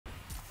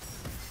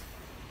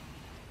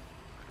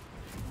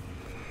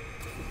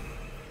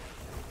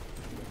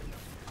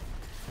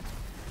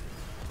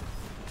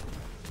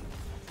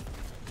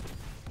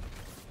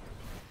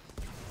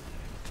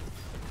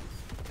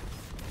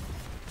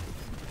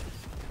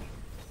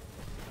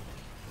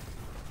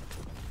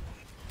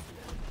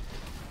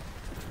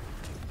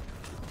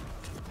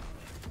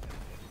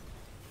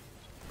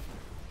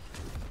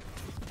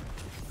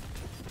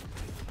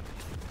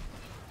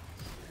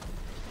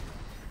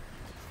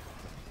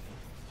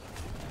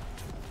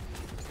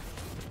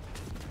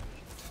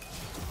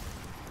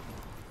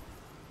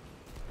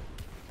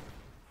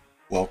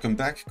Welcome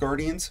back,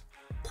 Guardians.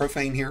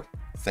 Profane here.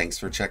 Thanks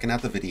for checking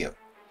out the video.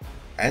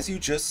 As you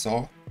just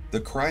saw,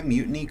 the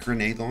Mutiny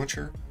grenade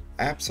launcher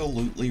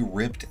absolutely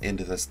ripped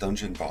into this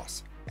dungeon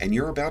boss, and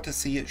you're about to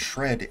see it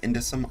shred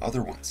into some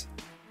other ones.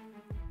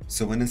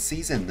 So in a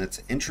season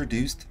that's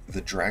introduced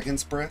the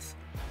Dragon's Breath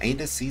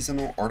and a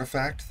seasonal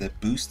artifact that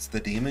boosts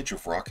the damage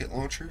of rocket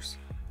launchers,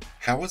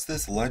 how is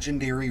this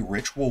legendary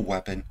ritual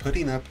weapon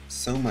putting up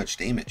so much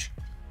damage?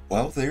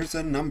 Well, there's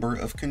a number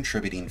of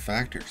contributing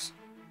factors.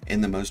 In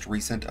the most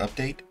recent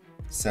update,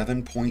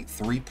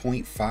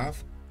 7.3.5,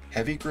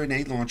 heavy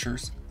grenade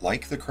launchers,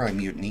 like the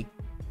Mutiny,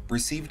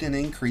 received an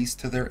increase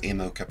to their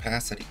ammo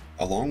capacity,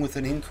 along with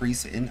an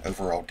increase in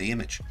overall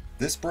damage.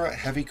 This brought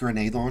heavy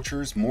grenade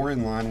launchers more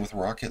in line with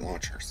rocket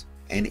launchers,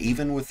 and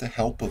even with the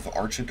help of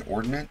Argent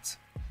Ordnance,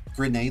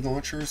 grenade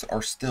launchers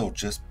are still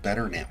just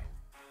better now.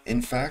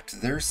 In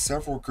fact, there's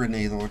several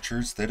grenade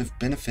launchers that have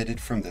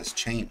benefited from this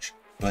change,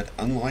 but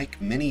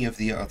unlike many of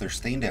the other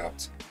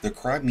standouts, the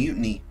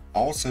Mutiny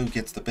also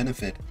gets the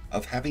benefit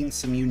of having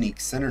some unique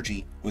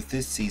synergy with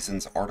this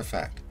season's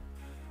artifact.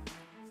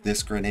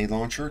 This grenade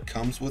launcher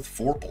comes with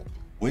Vorpal,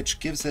 which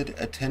gives it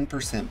a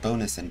 10%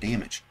 bonus in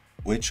damage,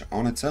 which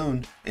on its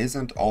own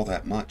isn't all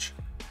that much,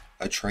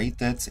 a trait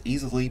that's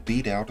easily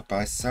beat out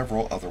by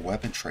several other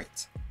weapon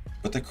traits.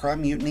 But the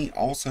Mutiny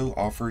also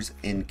offers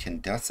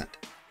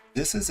Incandescent.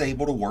 This is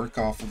able to work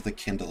off of the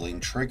Kindling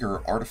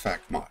Trigger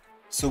artifact mod,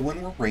 so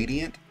when we're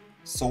radiant,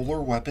 solar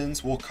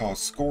weapons will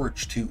cause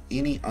Scorch to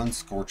any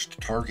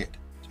unscorched target,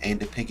 and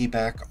to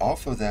piggyback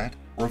off of that,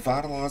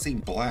 Revitalizing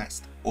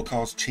Blast will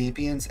cause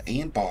champions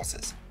and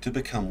bosses to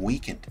become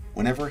weakened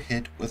whenever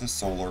hit with a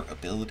solar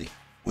ability,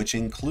 which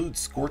includes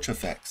Scorch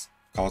effects,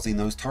 causing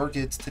those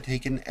targets to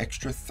take an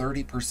extra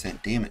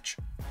 30% damage.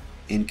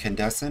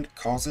 Incandescent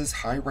causes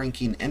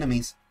high-ranking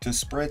enemies to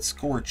spread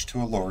Scorch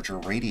to a larger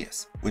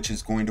radius, which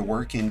is going to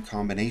work in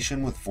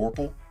combination with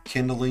Vorpal,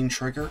 Kindling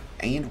Trigger,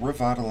 and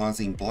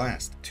Revitalizing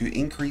Blast to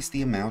increase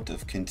the amount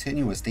of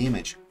continuous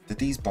damage that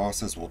these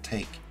bosses will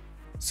take.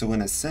 So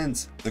in a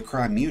sense,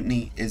 the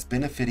Mutiny is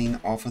benefiting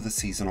off of the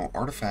seasonal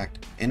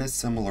artifact in a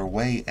similar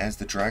way as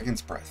the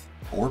Dragon's Breath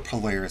or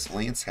Polaris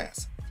Lance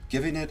has,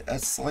 giving it a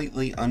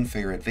slightly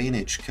unfair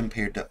advantage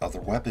compared to other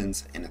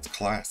weapons in its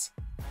class.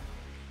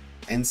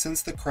 And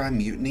since the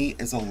Mutiny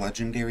is a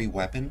legendary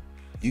weapon,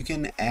 you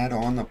can add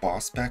on the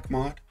boss spec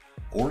mod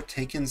or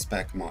Taken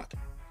spec mod,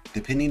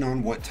 depending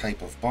on what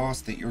type of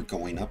boss that you're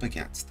going up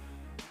against,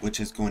 which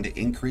is going to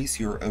increase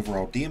your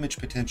overall damage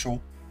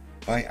potential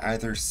by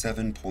either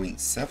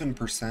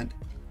 7.7%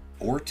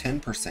 or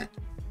 10%.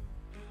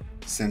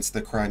 Since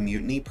the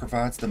Mutiny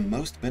provides the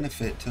most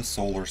benefit to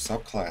solar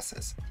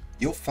subclasses,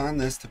 you'll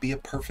find this to be a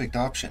perfect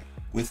option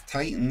with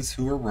Titans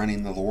who are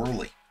running the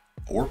Lorelei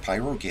or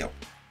Pyrogale,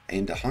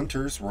 and to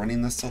Hunters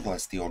running the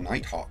Celestial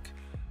Nighthawk.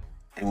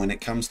 And when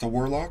it comes to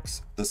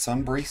Warlocks, the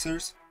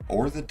Sunbracers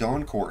or the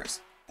Dawn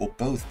Chorus will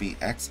both be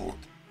excellent.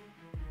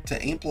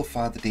 To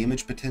amplify the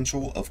damage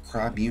potential of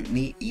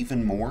Mutiny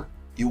even more,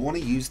 you want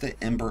to use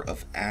the Ember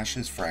of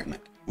Ashes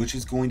fragment, which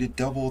is going to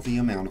double the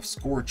amount of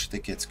Scorch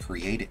that gets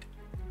created.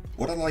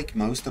 What I like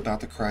most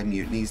about the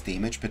Mutiny's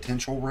damage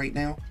potential right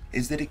now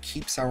is that it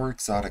keeps our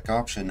exotic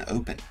option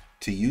open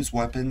to use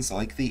weapons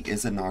like the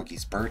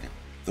Izanagi's Burden,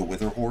 the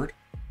Wither Horde,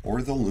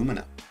 or the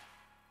Lumina.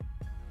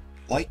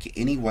 Like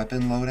any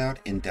weapon loadout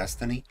in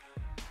Destiny,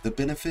 the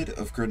benefit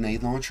of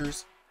grenade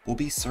launchers will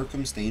be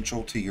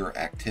circumstantial to your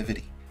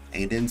activity,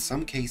 and in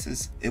some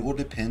cases it will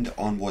depend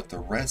on what the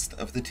rest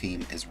of the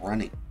team is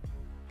running.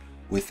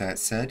 With that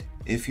said,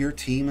 if your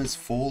team is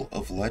full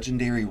of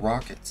legendary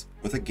rockets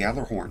with a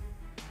Gjallarhorn,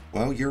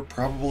 well, you're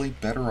probably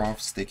better off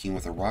sticking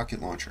with a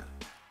rocket launcher.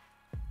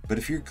 But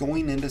if you're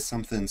going into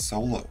something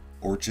solo,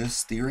 or just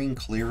steering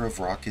clear of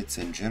rockets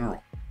in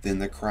general, then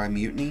the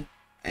Mutiny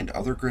and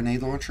other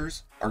grenade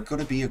launchers are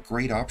going to be a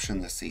great option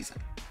this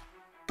season.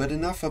 But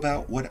enough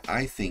about what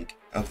I think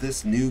of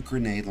this new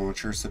grenade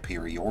launcher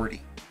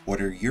superiority. What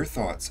are your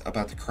thoughts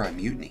about the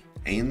Mutiny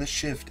and the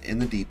shift in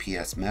the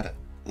DPS meta?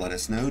 Let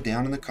us know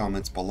down in the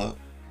comments below.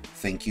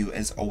 Thank you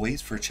as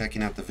always for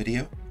checking out the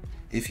video.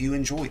 If you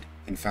enjoyed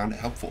and found it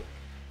helpful,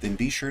 then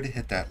be sure to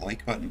hit that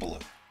like button below,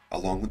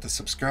 along with the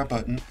subscribe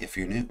button if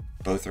you're new.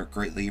 Both are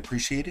greatly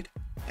appreciated,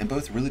 and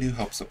both really do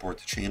help support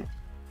the channel.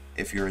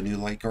 If you're a new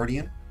Light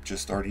Guardian,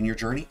 just starting your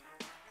journey,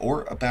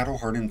 or a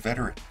battle-hardened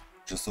veteran,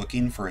 just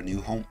looking for a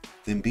new home,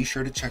 then be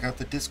sure to check out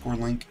the Discord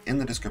link in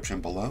the description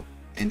below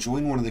and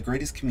join one of the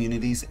greatest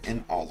communities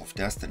in all of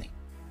Destiny.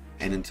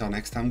 And until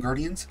next time,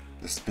 Guardians,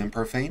 this has been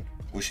Profane,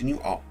 wishing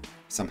you all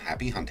some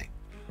happy hunting.